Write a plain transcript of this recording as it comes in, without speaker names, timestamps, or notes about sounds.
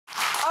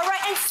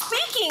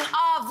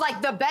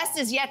like the best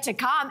is yet to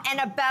come and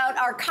about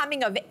our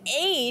coming of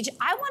age,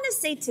 I want to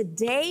say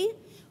today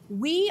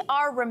we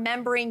are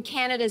remembering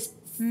Canada's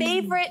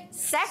favorite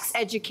sex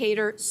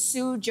educator,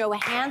 Sue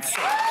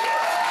Johanson.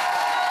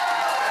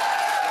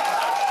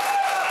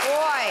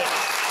 Boy,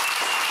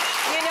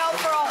 you know,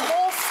 for a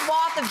whole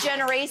swath of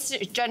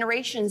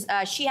generations,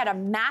 she had a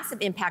massive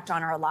impact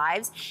on our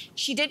lives.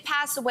 She did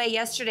pass away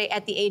yesterday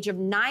at the age of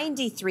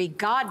 93.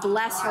 God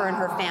bless her and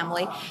her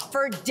family.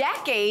 For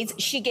decades,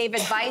 she gave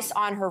advice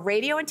on her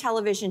radio and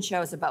television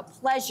shows about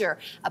pleasure,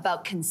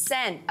 about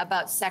consent,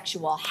 about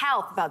sexual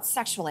health, about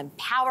sexual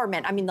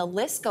empowerment. I mean, the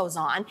list goes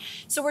on.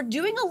 So we're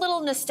doing a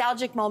little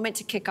nostalgic moment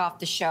to kick off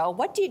the show.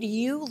 What did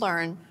you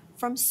learn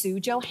from Sue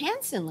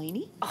Johanson,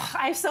 Lainey? Oh,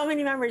 I have so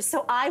many memories.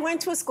 So I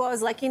went to a school, I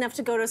was lucky enough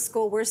to go to a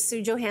school where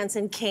Sue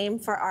Johanson came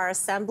for our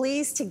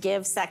assemblies to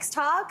give sex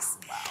talks.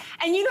 Wow.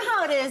 And you know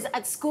how it is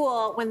at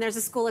school, when there's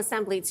a school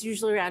assembly, it's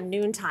usually around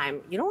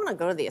noontime. You don't want to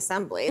go to the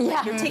assembly. Yeah.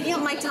 Like, you're taking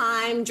up my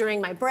time during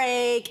my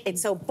break.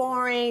 It's so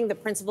boring. The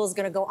principal's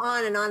going to go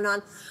on and on and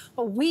on.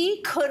 But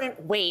we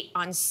couldn't wait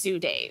on Sue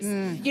days.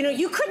 You know,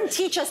 you couldn't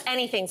teach us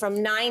anything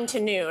from 9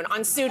 to noon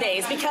on Sue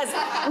days because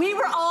we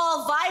were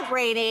all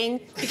vibrating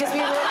because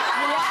we were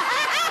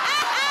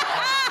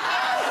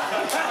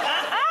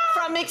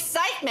from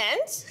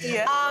excitement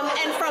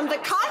and from the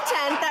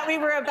content that we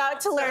were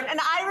about to learn. And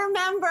I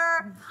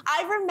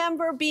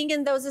remember being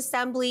in those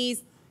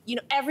assemblies. You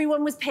know,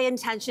 everyone was paying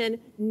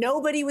attention.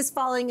 Nobody was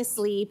falling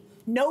asleep.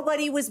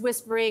 Nobody was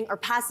whispering or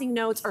passing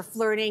notes or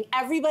flirting.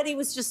 Everybody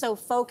was just so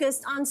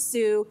focused on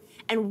Sue,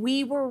 and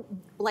we were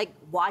like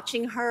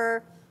watching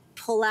her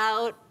pull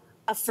out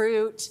a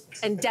fruit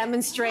and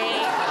demonstrate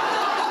how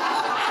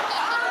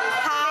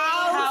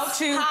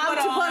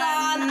to put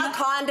on a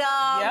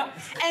condom. Yep.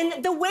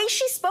 And the way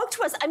she spoke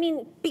to us, I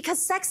mean, because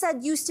sex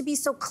ed used to be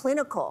so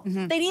clinical.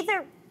 They'd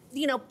either,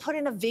 you know, put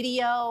in a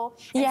video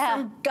and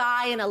some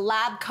guy in a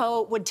lab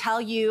coat would tell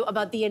you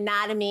about the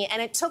anatomy,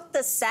 and it took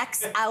the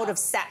sex out of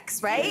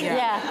sex, right?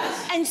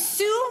 And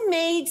Sue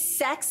made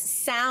sex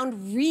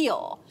sound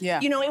real.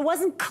 You know, it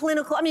wasn't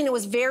clinical. I mean, it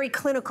was very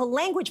clinical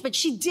language, but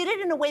she did it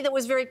in a way that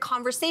was very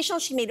conversational.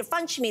 She made it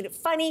fun. She made it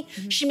funny.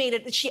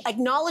 She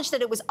acknowledged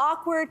that it was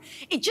awkward.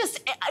 It just,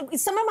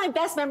 some of my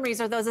best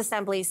memories are those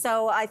assemblies.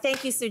 So I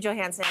thank you, Sue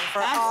Johanson, for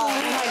all. Oh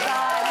my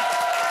God.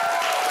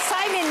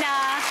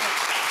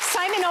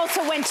 Simon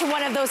also went to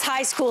one of those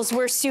high schools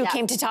where Sue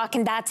came to talk,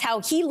 and that's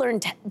how he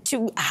learned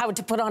how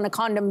to put on a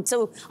condom.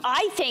 So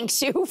I thank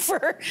Sue for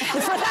that.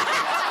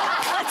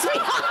 Let's be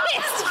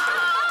honest.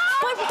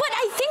 But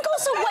I think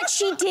also what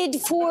she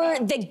did for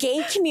the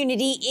gay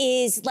community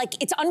is, like,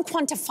 it's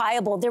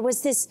unquantifiable. There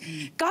was this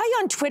guy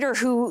on Twitter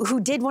who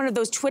did one of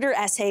those Twitter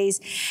essays,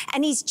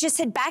 and he's just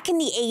said back in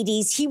the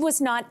 80s, he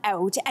was not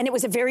out, and it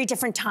was a very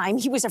different time.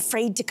 He was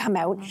afraid to come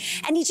out.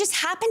 And he just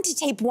happened to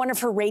tape one of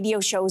her radio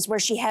shows where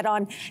she had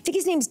on, I think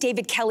his name's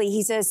David Kelly,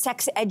 he's a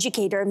sex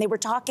educator, and they were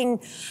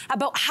talking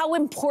about how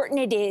important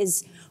it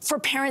is for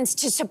parents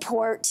to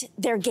support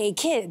their gay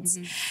kids.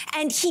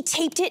 And he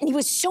taped it, and he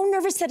was so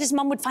nervous that his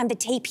mom would find the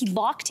tape, he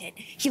locked it.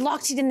 He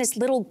locked it in this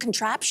little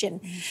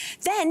contraption.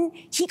 Then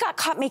he got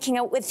caught making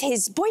out with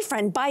his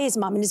boyfriend by his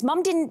mom, and his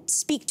mom didn't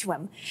speak to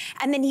him.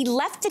 And then he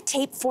left the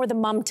tape for the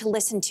mom to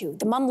listen to.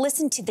 The mom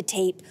listened to the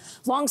tape.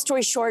 Long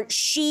story short,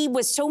 she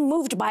was so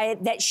moved by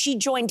it that she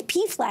joined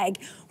PFLAG,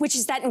 which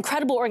is that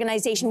incredible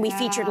organization we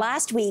featured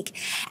last week,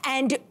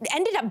 and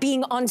ended up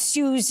being on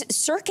Sue's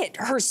circuit,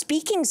 her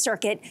speaking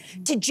circuit,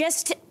 to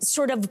just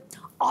sort of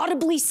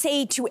audibly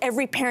say to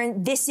every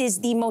parent, this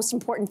is the most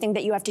important thing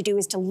that you have to do,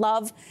 is to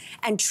love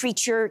and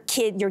treat your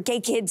kid, your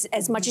gay kids,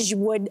 as much as you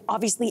would,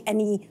 obviously,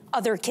 any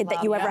other kid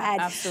that you ever had.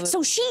 Absolutely.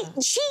 So she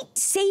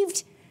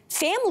saved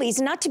families,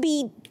 and not to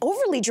be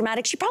overly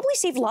dramatic, she probably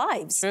saved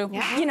lives. True.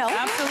 You know?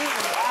 Absolutely.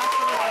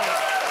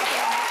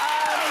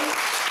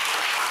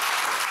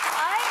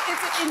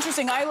 It's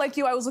interesting. I, like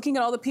you, I was looking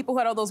at all the people who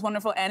had all those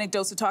wonderful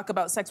anecdotes to talk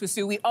about sex with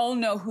Sue. We all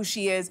know who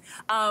she is.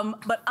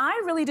 But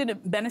I really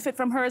didn't benefit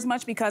from her as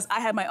much because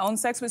I had my own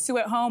sex with Sue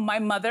at home. My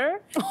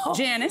mother,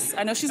 Janice,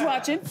 I know she's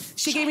watching,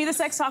 she gave me the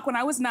sex talk when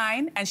I was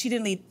 9, and she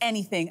didn't leave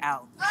anything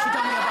out. She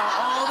told me about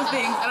all the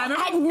things. And I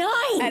remember at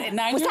 9? At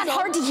 9 was years that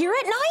hard to hear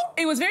at 9?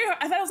 It was very hard.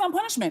 I thought I was on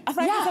punishment. I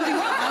thought I did something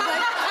wrong.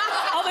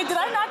 I was like, did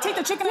I not take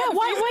the chicken out of the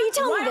freezer? Why are you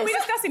telling me this? Why are we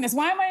discussing this?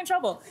 Why am I in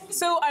trouble?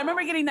 So I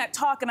remember getting that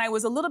talk, and I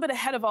was a little bit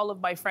ahead of all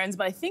of my friends,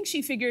 but I think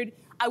she figured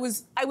I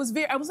was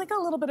like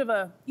a little bit of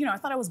a, you know, I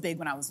thought I was big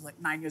when I was like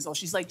 9 years old.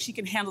 She's like, she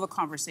can handle the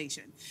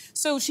conversation.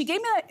 So she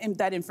gave me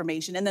that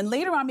information, and then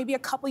later on, maybe a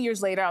couple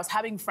years later, I was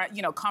having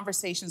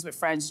conversations with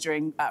friends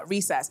during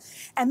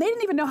recess, and they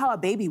didn't even know how a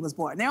baby was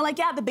born. They were like,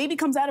 yeah, the baby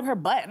comes out of her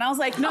butt, and I was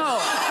like,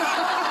 no.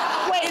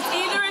 Wait, it's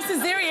either a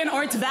cesarean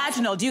or it's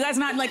vaginal. Do you guys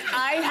not, like,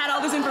 I had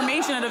all this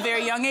information at a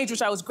very young age,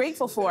 which I was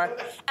grateful for, and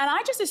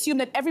I just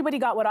assumed that everybody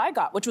got what I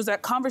got, which was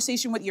that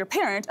conversation with your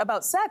parent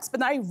about sex,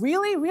 but I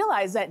really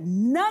realized that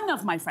none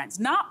of my friends,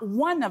 not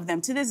one of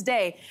them to this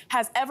day,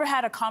 has ever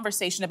had a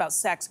conversation about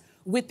sex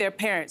with their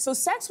parents. So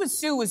Sex with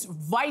Sue was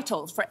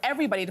vital for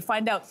everybody to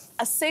find out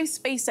a safe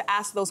space to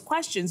ask those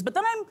questions. But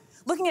then I'm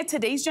looking at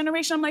today's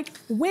generation, I'm like,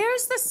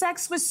 where's the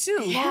sex with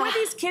Sue? Yeah. Who are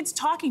these kids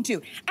talking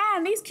to?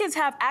 And these kids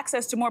have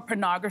access to more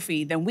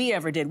pornography than we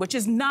ever did, which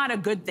is not a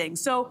good thing.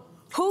 So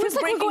who's Feels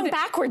like we're breaking going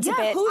backwards a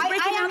bit. Who's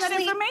breaking down that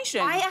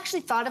information? I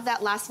actually thought of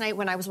that last night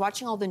when I was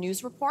watching all the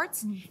news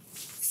reports.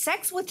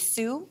 Sex with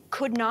Sue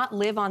could not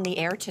live on the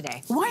air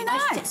today. Why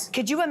not?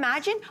 Could you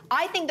imagine?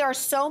 I think there are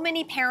so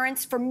many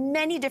parents for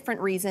many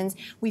different reasons.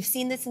 We've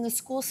seen this in the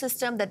school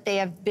system that they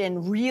have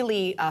been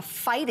really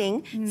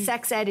fighting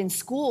sex ed in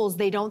schools.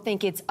 They don't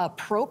think it's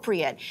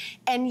appropriate.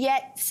 And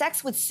yet,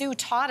 Sex with Sue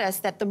taught us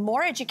that the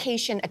more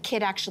education a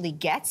kid actually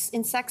gets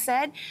in sex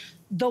ed,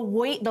 the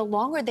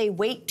longer they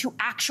wait to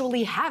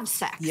actually have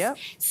sex. Yep.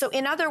 So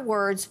in other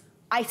words,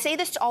 I say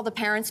this to all the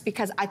parents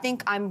because I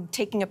think I'm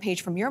taking a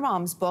page from your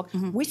mom's book.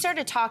 We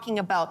started talking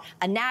about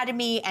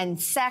anatomy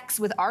and sex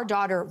with our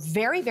daughter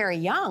very, very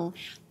young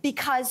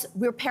because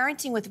we're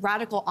parenting with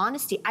radical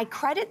honesty. I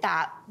credit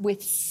that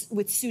with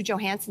Sue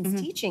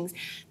Johanson's teachings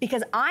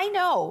because I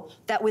know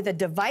that with a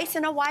device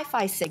and a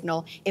Wi-Fi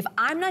signal, if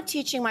I'm not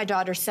teaching my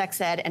daughter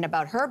sex ed and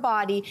about her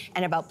body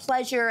and about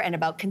pleasure and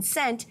about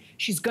consent,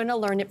 she's gonna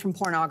learn it from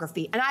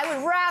pornography. And I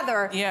would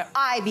rather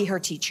I be her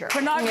teacher.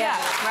 Right? Yeah,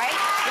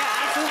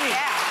 absolutely. Yeah.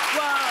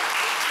 Well,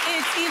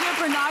 it's either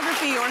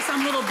pornography or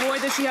some little boy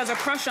that she has a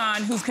crush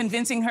on who's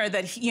convincing her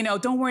that, you know,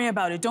 don't worry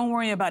about it, don't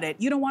worry about it.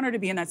 You don't want her to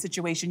be in that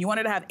situation. You want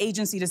her to have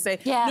agency to say,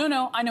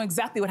 no, I know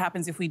exactly what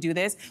happens if we do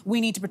this. We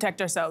need to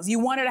protect ourselves. You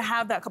want her to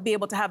have that, be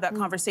able to have that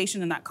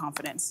conversation and that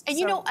confidence. And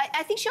you know,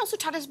 I think she also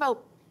taught us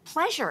about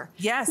pleasure.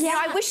 Yes. You know,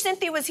 I wish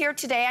Cynthia was here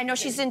today. I know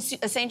she's in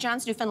St.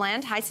 John's,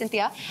 Newfoundland. Hi,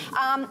 Cynthia.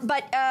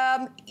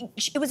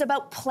 It was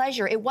about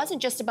pleasure. It wasn't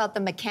just about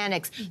the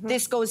mechanics.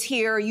 This goes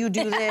here, you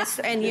do this,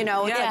 and you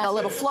know, it's like a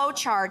little flow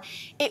chart.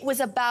 It was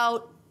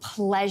about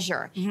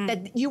pleasure,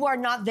 that you are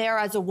not there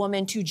as a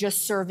woman to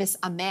just service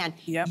a man.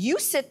 You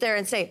sit there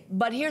and say,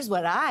 but here's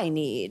what I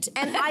need.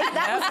 And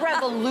that was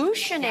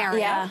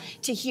revolutionary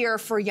to hear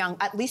for young,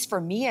 at least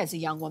for me as a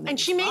young woman. And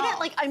she made it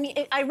like, I mean,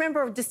 I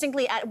remember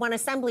distinctly at one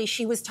assembly,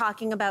 she was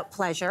talking about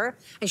pleasure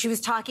and she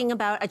was talking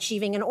about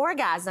achieving an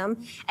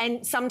orgasm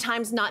and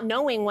sometimes not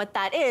knowing what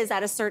that is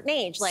at a certain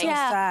age. Like,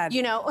 sad.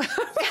 you know. So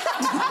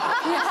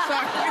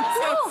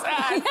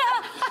sad.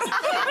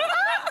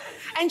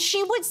 And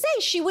she would say,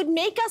 she would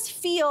make us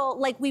feel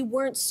like we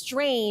weren't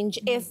strange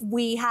if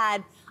we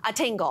had a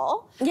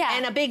tingle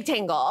and a big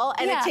tingle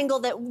and a tingle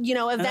that, you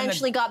know,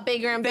 eventually got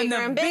bigger and bigger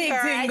and bigger.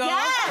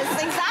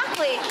 Yes,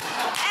 exactly.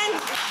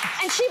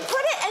 And she put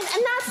it,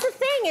 and that's the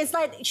thing, is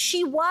that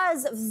she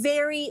was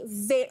very,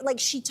 like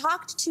she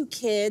talked to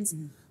kids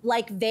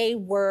like they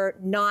were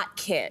not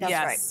kids.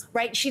 That's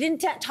right. She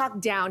didn't talk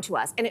down to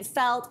us, and it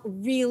felt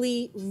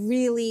really,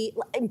 really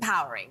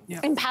empowering.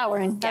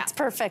 Empowering. That's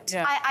perfect.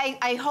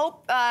 I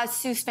hope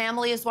Sue's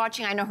family is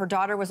watching. I know her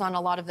daughter was on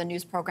a lot of the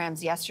news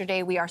programs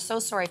yesterday. We are so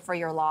sorry for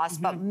your loss,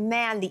 but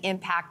man, the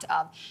impact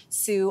of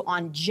Sue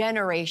on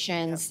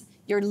generations.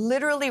 You're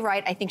literally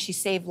right. I think she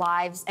saved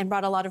lives and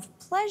brought a lot of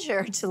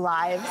pleasure to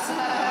lives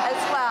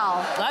as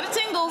well. A lot of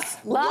tingles.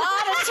 Lot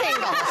of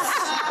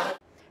tingles.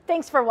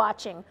 Thanks for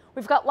watching.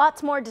 We've got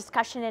lots more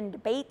discussion and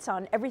debates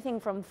on everything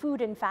from food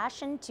and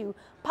fashion to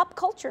pop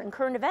culture and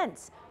current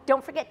events.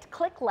 Don't forget to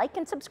click like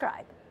and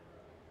subscribe.